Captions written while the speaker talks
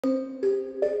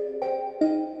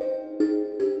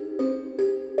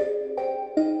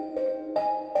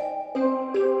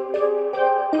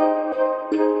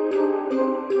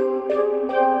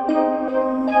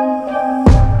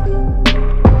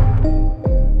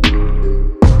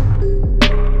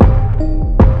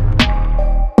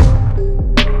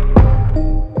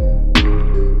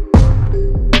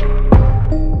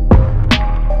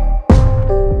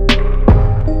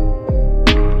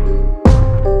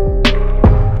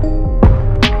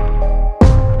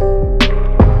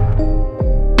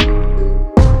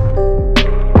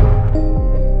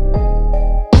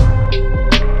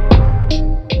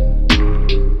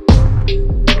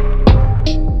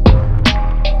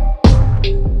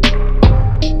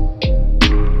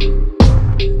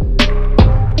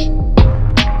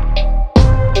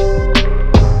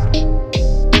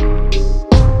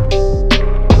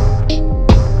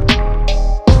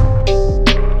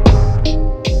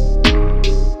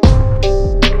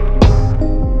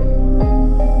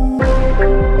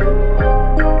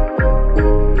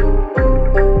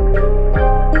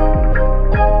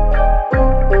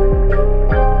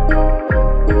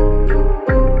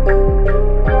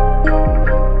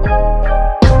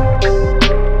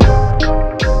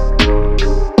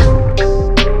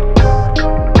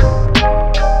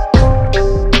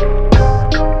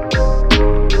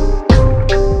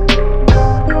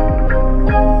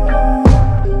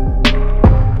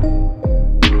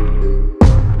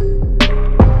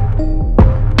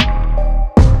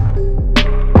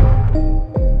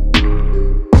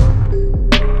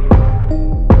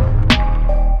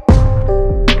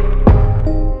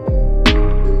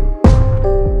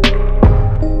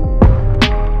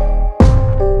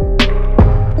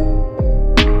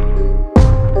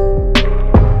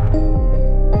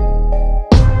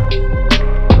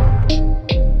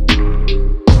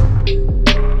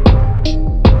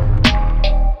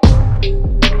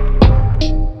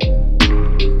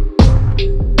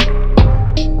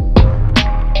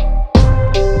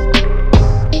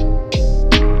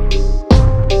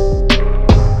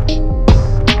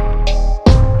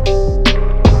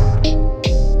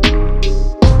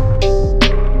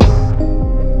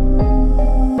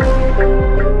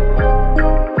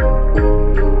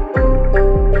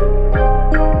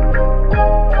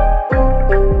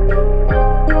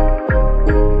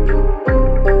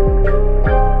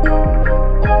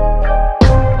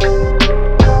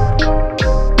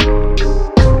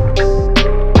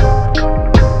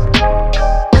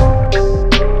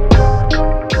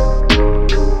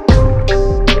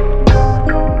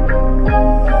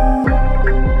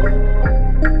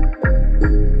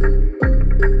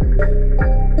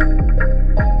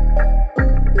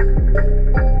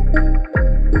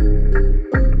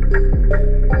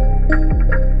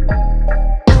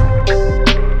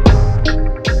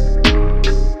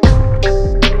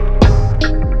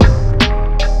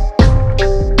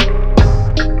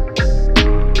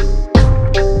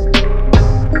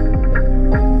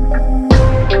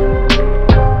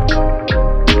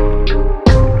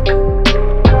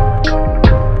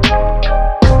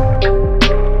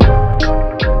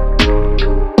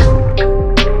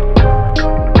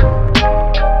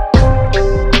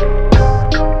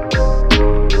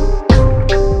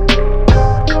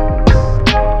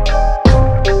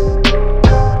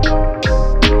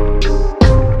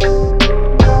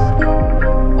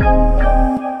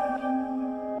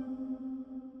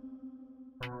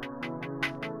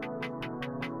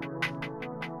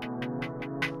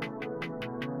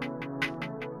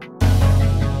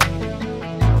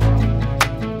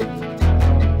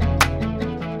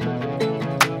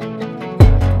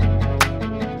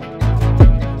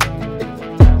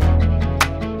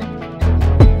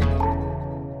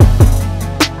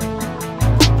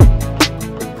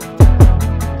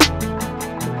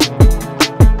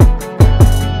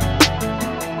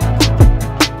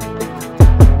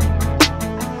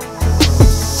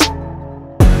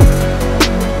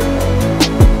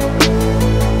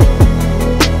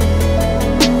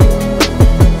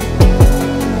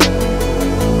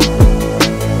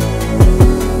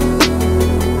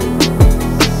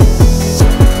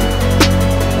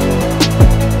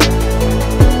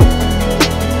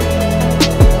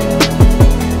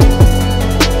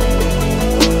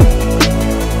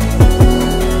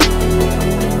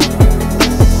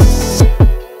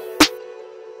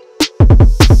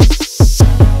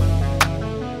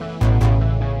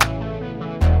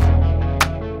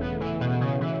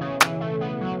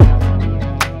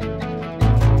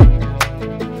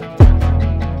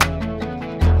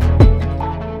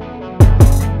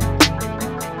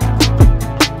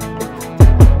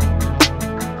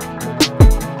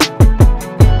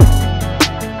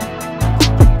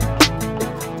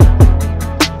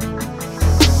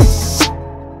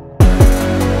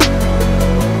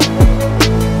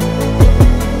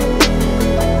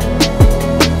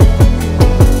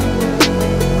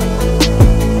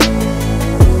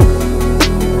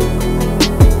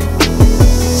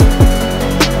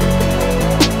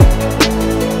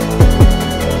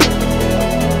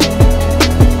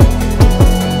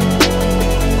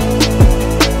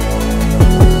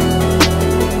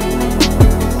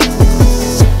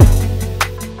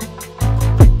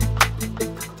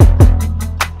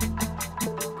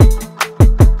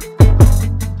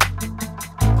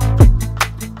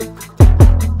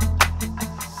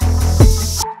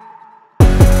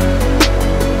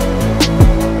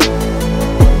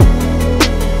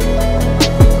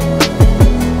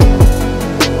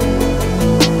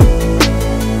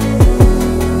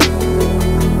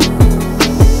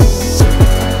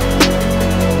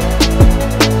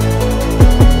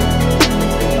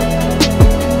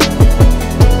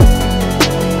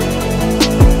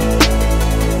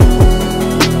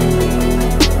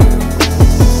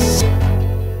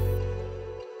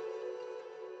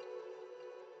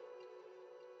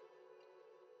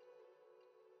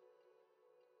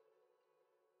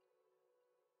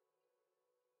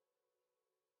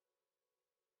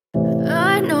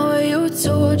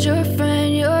told your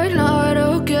friend you're not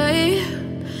okay?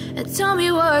 And tell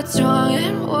me what's wrong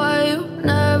and why you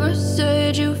never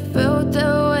said you felt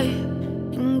that way.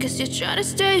 And guess you're trying to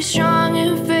stay strong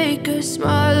and fake a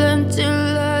smile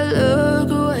until I look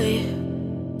away.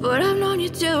 But I've known you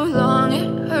too long,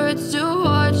 it hurts to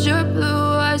watch your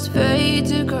blue eyes fade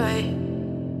to gray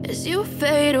as you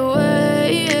fade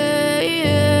away,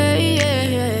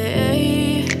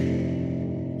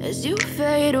 as you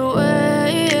fade away.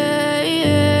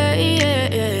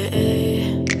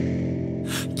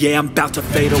 Yeah, I'm about to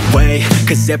fade away,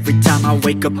 cause every time I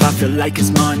wake up I feel like it's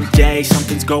Monday.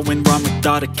 Something's going wrong with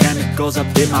all the chemicals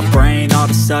up in my brain. All of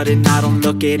a sudden I don't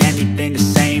look at anything the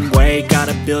same way. Got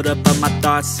a buildup of my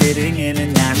thoughts sitting in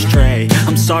an ashtray.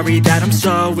 I'm sorry that I'm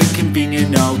so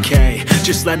inconvenient, okay?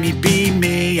 Just let me be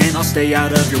me and I'll stay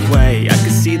out of your way. I can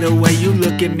see the way you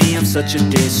look at me, I'm such a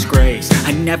disgrace.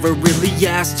 I never really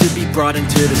asked to be brought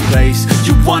into this place.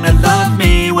 You wanna love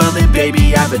me? Well then baby,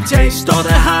 have a taste. All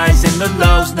the highs and the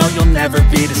lows, no, you'll never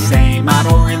be the same. I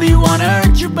don't really wanna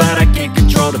hurt you, but I can't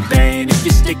control the pain. If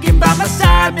you're sticking by my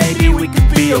side, maybe we could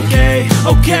be okay.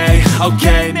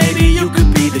 Okay, maybe you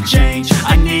could be the change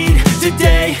I need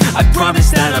today. I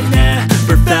promise that I've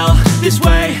never felt this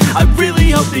way. I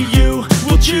really hope that you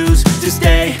will choose to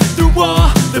stay through all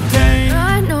the pain.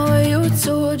 I know you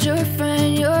told your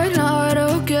friend you're not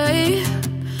okay.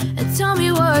 And tell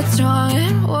me what's wrong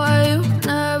and why you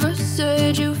never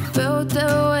said you felt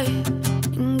that way.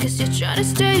 Guess you're trying to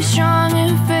stay strong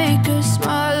and fake a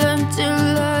smile until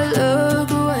I look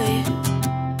away.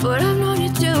 But I've known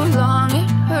you too long, it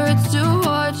hurts to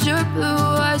watch your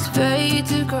blue eyes fade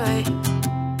to gray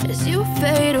as you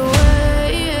fade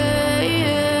away,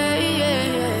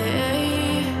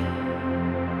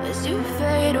 as you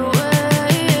fade away,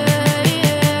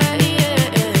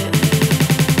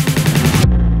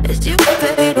 as you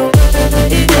fade away.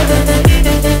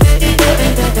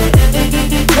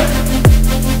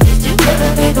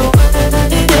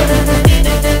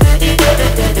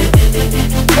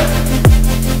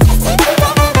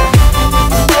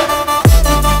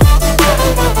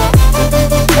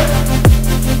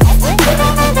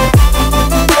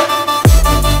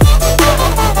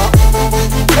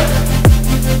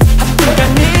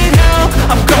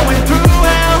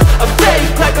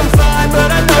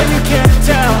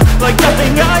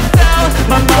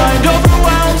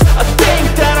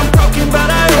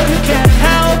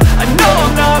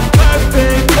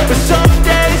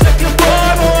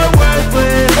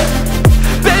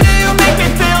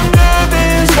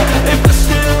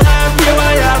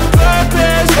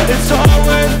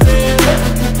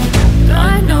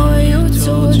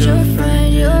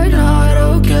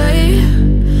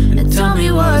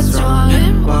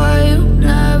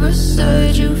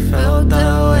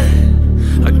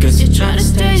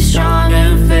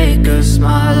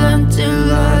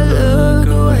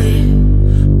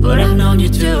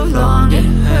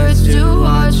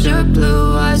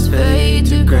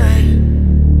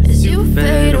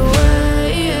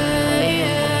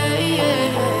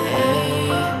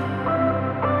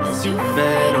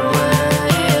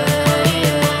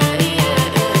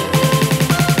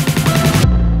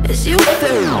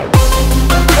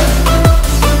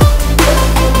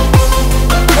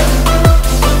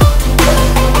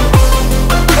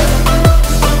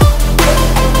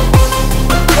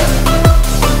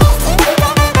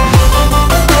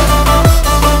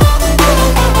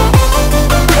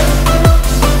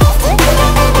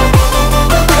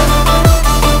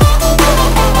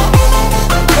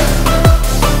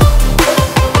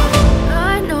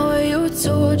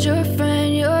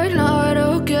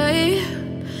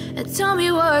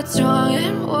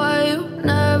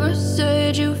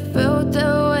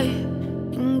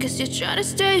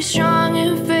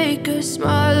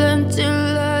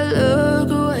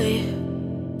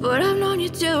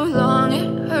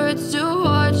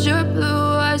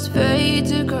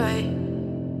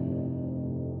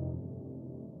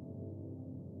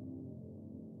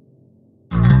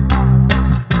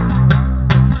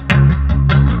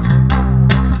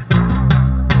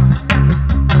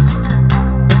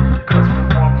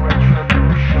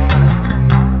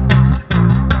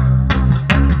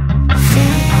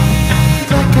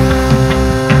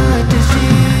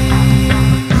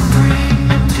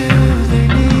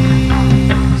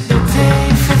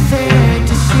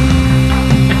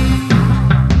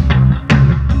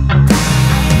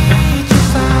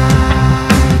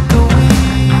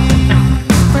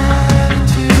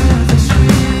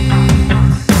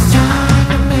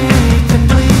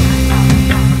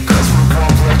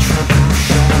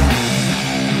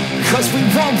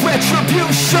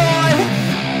 retribution.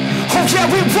 Oh yeah,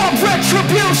 we want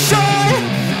retribution.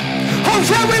 Oh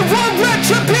yeah, we want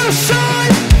retribution.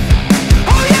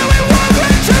 Oh yeah, we want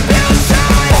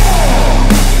retribution.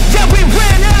 Yeah, we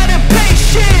ran out of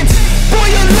patience.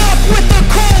 Boil up with the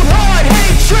cold hard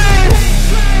hatred.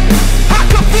 I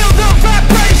can feel the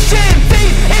vibration.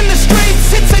 Feet in the streets,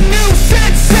 it's a new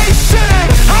sensation.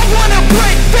 I wanna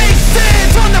break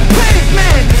faces on the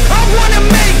pavement. I wanna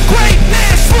make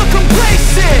greatness look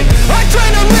complacent.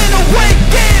 Adrenaline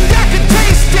awakened, I can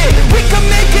taste it. We can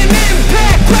make an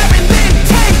impact, grab and then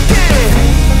take it.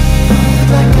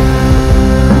 Like a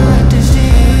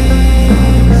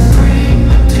disease, bring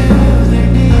them to their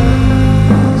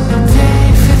knees.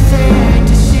 Take for their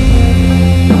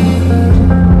disease.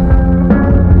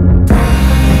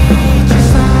 Breathe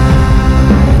just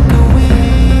like a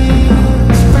weed,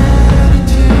 spread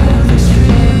into the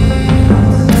streets.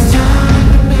 It's time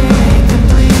to make them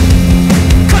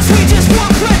bleed. 'Cause we just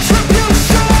want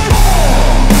retribution.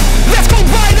 Let's go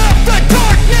light up the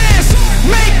darkness.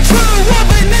 Make true of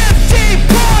an empty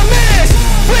promise.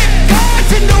 Flip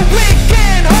gods into weak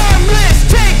and harmless.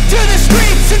 Take to the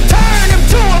streets and turn them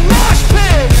to a mosh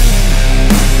pit.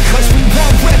 'Cause we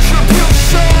want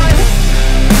retribution.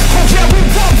 Oh yeah, we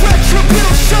want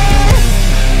retribution.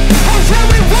 Oh yeah,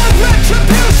 we want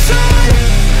retribution.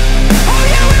 Oh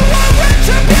yeah, we want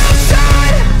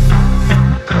retribution.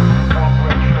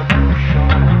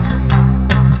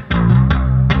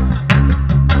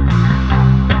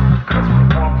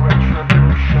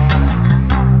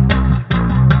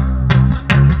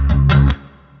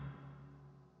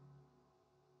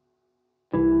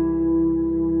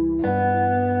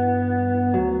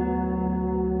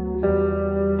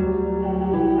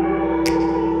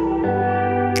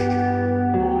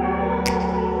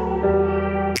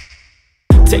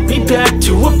 Take me back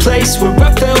to a place where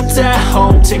I felt at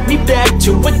home. Take me back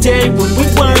to a day when we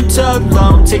weren't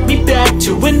alone. Take me back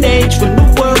to an age when the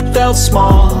world felt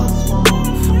small.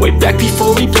 Way back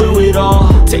before we blew it all.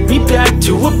 Take me back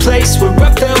to a place where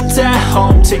I felt at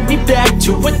home. Take me back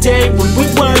to a day when we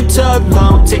weren't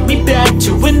alone. Take me back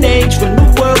to an age when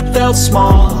the world felt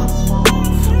small.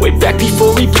 Way back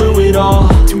before we blew it all.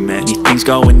 Too many things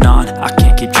going on, I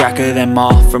can't keep track of them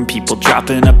all. From people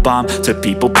dropping a bomb to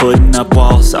people putting up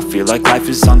walls. I feel like life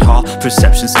is on hold,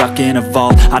 perception stuck in a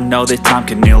vault. I know that time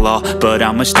can heal all, but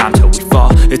how much time till we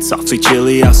fall? It's awfully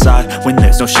chilly outside, when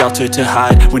there's no shelter to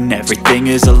hide. When everything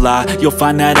is a lie, you'll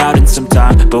find that out in some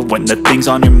time. But when the things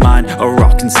on your mind are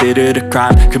all considered a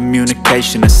crime,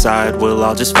 communication aside, we'll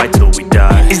all just fight till we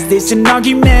die. Is this an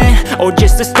argument, or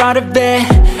just the start of it?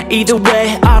 Either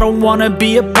way, I don't wanna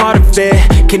be a part of it.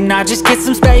 Can I just get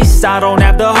some space? I don't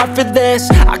have the heart for this.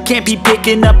 I can't be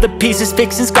picking up the pieces,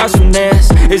 fixing scars from this.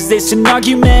 Is this an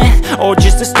argument, or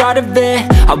just the start of it?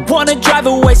 I wanna drive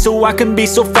away so I can be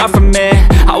so far from it.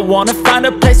 I wanna find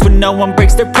a place where no one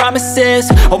breaks their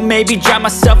promises. Or maybe drown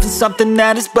myself in something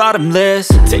that is bottomless.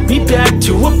 Take me back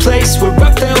to a place where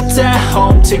I felt at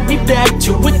home. Take me back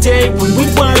to a day when we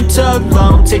weren't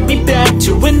alone. Take me back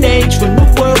to an age when the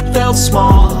world felt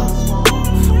small.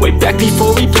 Way back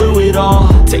before we blew it all.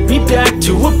 Take me back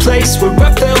to a place where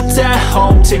I felt at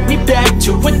home. Take me back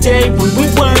to a day when we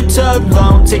weren't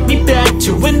alone. Take me back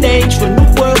to an age when the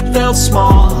world felt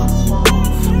small.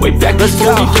 Way back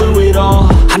before we blew it all.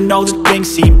 I know that things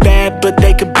seem bad, but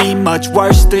they could be much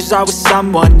worse. There's always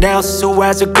someone else who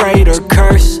has a greater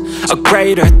curse, a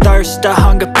greater thirst, a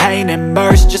hunger, pain, and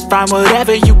mercy. Just find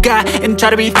whatever you got and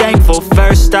try to be thankful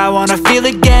first. I wanna feel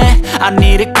again, I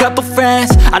need a couple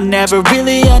friends. I never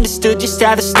really understood just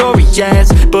how the story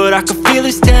ends, but I can feel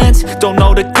it's tense, don't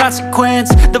know the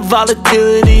consequence. The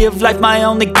volatility of life, my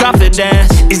only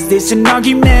confidence. Is this an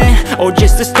argument, or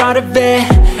just the start of it?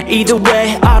 Either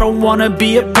way, I don't wanna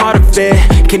be a part of it.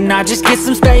 Can I just get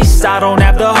some space? I don't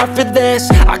have the heart for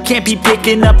this. I can't be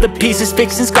picking up the pieces,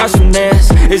 fixing scars from this.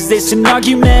 Is this an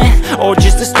argument, or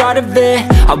just the start of it?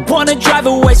 I wanna drive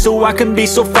away so I can be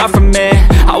so far from it.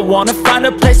 I wanna find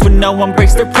a place where no one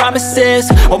breaks their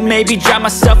promises. Or maybe drown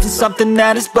myself in something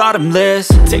that is bottomless.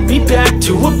 Take me back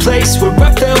to a place where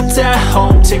I felt at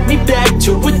home. Take me back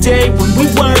to a day when we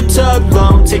weren't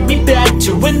alone. Take me back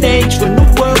to an age when the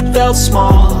world felt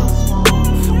small.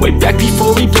 Way back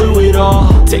before we blew it all.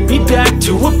 Take me back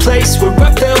to a place where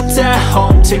I felt at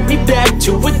home. Take me back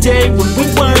to a day when we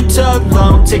weren't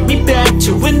alone. Take me back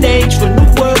to an age when the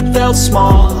world felt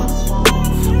small.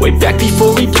 Way back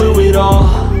before we blew it all.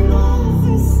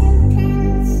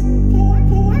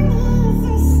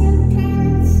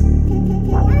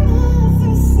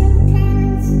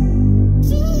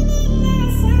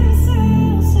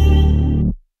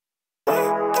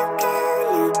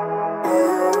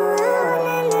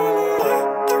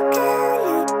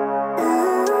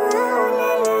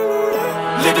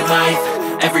 Living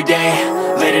life, every day,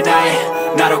 late at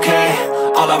night, not okay.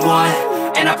 All I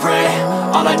want, and I pray,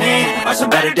 all I need are some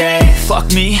better days.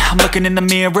 Fuck me, I'm looking in the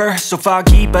mirror, so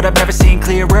foggy, but I've never seen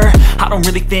clearer. I don't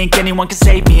really think anyone can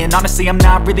save me, and honestly I'm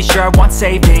not really sure I want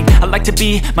saving. I like to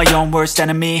be my own worst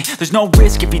enemy. There's no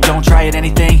risk if you don't try at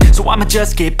anything, so I'ma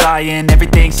just get buying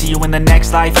everything. See you in the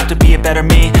next life, have to be a better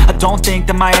me. I don't think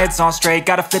that my head's on straight,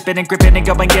 gotta flip it and grip it and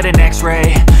go and get an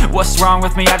x-ray. What's wrong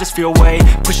with me? I just feel weight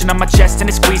pushing on my chest and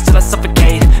it squeezes till I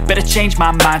suffocate. Better change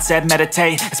my mindset,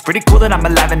 meditate. It's pretty cool that I'm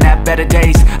alive and have better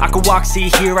days. I could walk, see,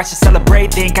 hear, I should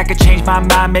celebrate. Think I could change my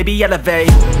mind, maybe elevate.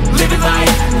 Living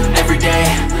life, every day,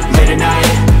 late at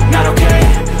night, not okay.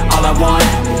 All I want,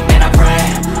 and I pray,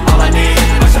 all I need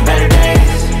are some better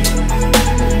days.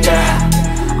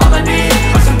 Yeah, all I need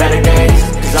are some better days.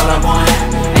 Cause all I want,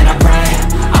 and I pray,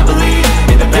 I believe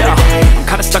in the better days. I'm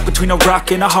kinda stuck between a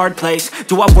rock and a hard place.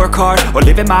 Do I work hard or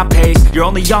live at my pace? You're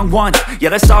only young once, yeah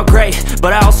that's all great,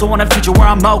 but I also want a future where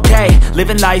I'm okay.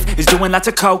 Living life is doing lots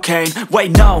of cocaine.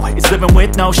 Wait no, it's living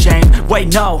with no shame.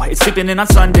 Wait no, it's sleeping in on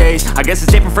Sundays. I guess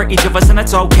it's different for each of us and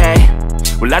that's okay.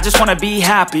 Well I just wanna be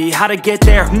happy, how to get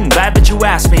there? Glad that you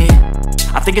asked me.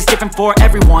 I think it's different for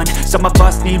everyone. Some of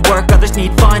us need work, others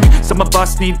need fun. Some of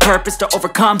us need purpose to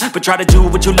overcome. But try to do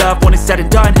what you love when it's said and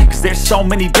done, cause there's so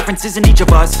many differences in each of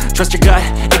us. Trust your gut,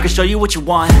 it can show you what you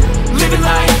want. Living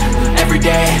life, every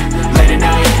day, late at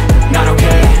night, not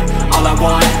okay. All I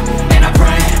want, and I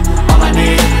pray, all I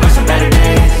need are some better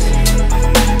days.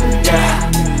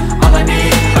 Yeah, all I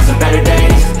need are some better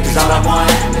days. Cause all I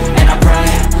want, and I pray,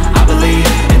 I believe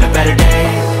in the better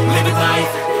days. Living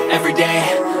life, every day,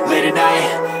 late at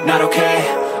night, not okay.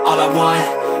 All I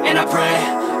want, and I pray,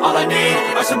 all I need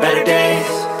are some better days.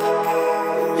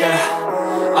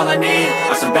 Yeah, all I need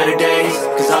are some better days.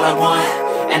 Cause all I want,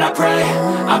 and I pray,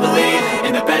 I believe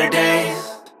in the better days.